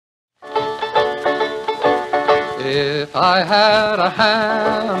If I had a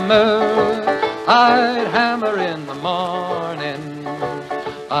hammer, I'd hammer in the morning,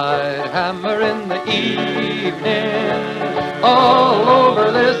 I'd hammer in the evening, all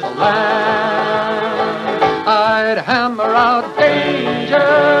over this land. I'd hammer out danger,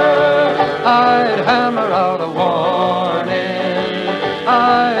 I'd hammer out a warning,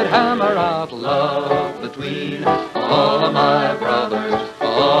 I'd hammer out love between all of my brothers,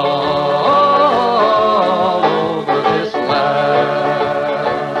 all over this land.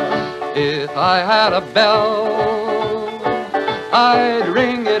 If I had a bell, I'd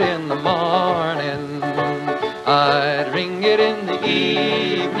ring it in the morning, I'd ring it in the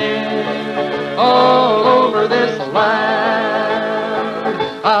evening, all over this land.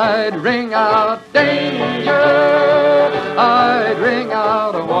 I'd ring out danger, I'd ring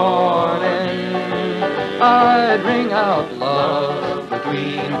out a warning, I'd ring out love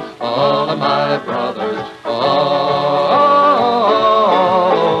between all of my brothers, all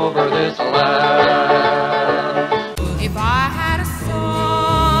over this land. If I had a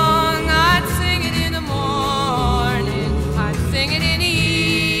song, I'd sing it in the morning, I'd sing it in the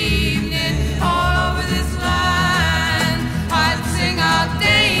evening, all over this land. I'd sing out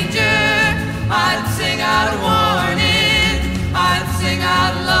danger, I'd sing out warning, I'd sing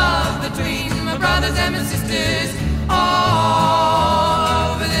out love between my brothers and my sisters,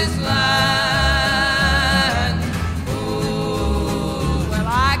 all over this land. Ooh, well,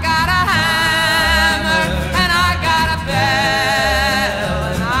 I got a hammer and I got a bell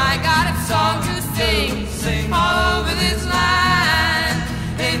and I got a song to sing all over this land.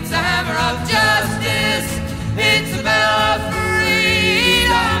 It's a hammer of justice, it's a bell of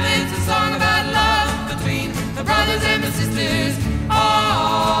freedom, it's a song about love between the brothers and the sisters,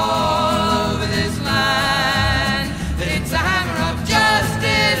 all over this land. It's a hammer of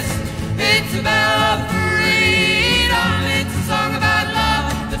justice, it's a bell of freedom, it's a song about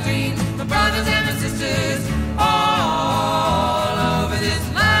love between the brothers and the sisters, all over this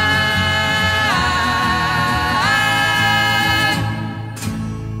land.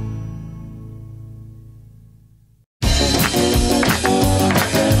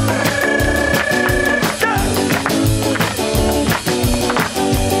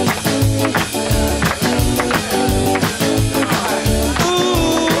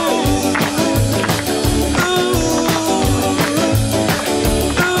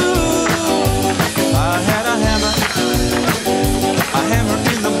 I had a hammer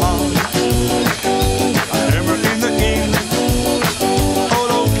in the morning, a hammer in the evening, all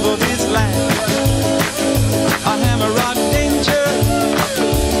over this land. A hammer out danger,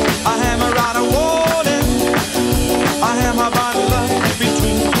 a hammer out a warning, a hammer about love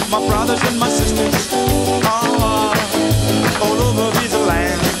between my brothers and my sisters, all over this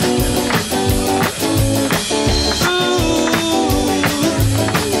land.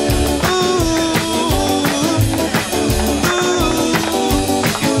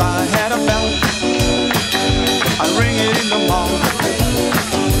 If I had a bell, I'd ring it in the morning,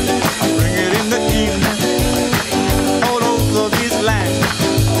 I'd ring it in the evening, all over this land.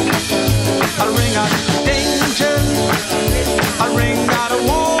 I'd ring out danger, I'd ring out a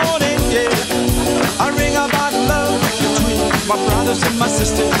warning, yeah. I'd ring about love between my brothers and my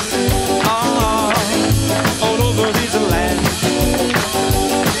sisters, all over this land.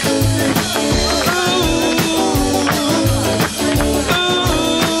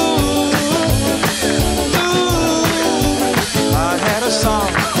 I had a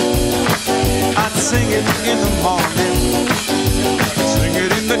song, I'd sing it in the morning,